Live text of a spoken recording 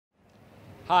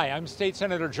Hi, I'm State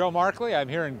Senator Joe Markley. I'm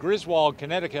here in Griswold,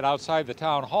 Connecticut, outside the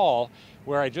town hall,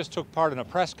 where I just took part in a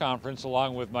press conference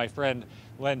along with my friend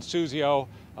Len Suzio,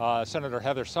 Senator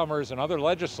Heather Summers, and other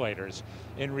legislators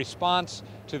in response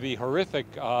to the horrific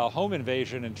home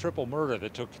invasion and triple murder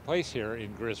that took place here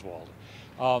in Griswold.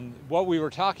 What we were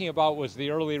talking about was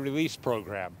the early release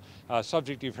program, a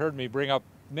subject you've heard me bring up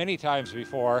many times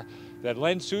before, that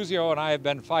Len Suzio and I have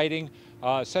been fighting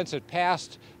since it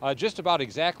passed just about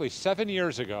exactly 7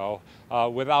 years ago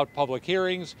without public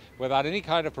hearings, without any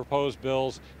kind of proposed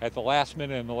bills at the last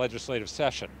minute in the legislative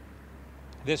session.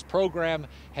 This program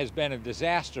has been a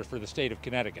disaster for the state of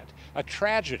Connecticut, a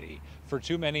tragedy for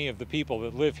too many of the people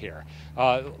that live here.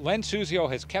 Len Suzio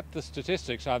has kept the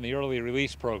statistics on the early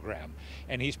release program,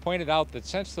 and he's pointed out that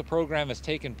since the program has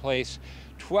taken place,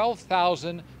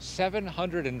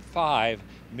 12,705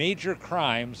 major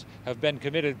crimes have been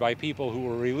committed by people who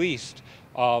were released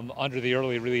under the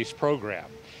early release program.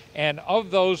 And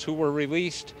of those who were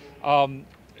released,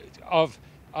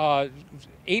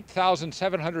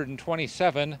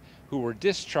 8,727 who were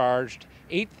discharged,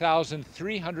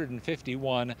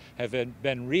 8,351 have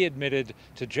been readmitted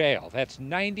to jail. That's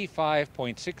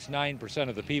 95.69%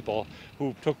 of the people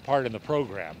who took part in the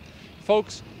program.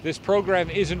 Folks, this program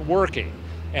isn't working,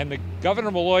 and the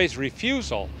Governor Malloy's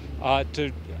refusal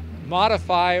to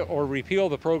modify or repeal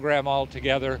the program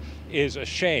altogether is a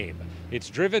shame. It's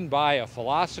driven by a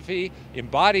philosophy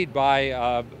embodied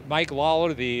by Mike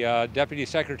Lawler, the Deputy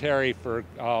Secretary for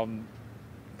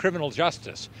Criminal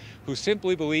Justice, who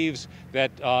simply believes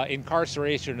that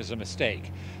incarceration is a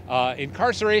mistake.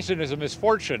 Incarceration is a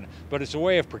misfortune, but it's a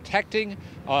way of protecting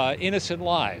innocent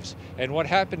lives. And what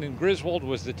happened in Griswold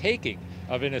was the taking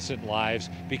of innocent lives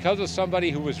because of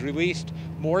somebody who was released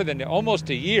more than almost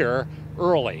a year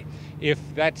early. If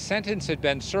that sentence had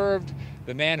been served,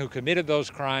 the man who committed those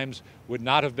crimes would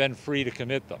not have been free to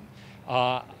commit them.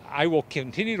 I will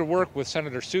continue to work with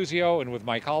Senator Suzio and with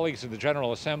my colleagues in the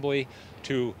General Assembly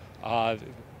to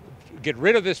get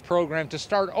rid of this program, to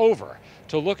start over,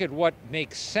 to look at what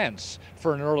makes sense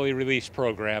for an early release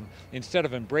program instead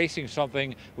of embracing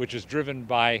something which is driven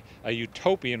by a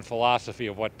utopian philosophy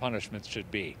of what punishments should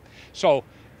be. So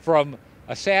from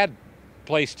a sad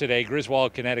place today,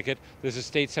 Griswold, Connecticut, this is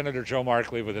State Senator Joe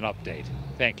Markley with an update.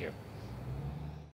 Thank you.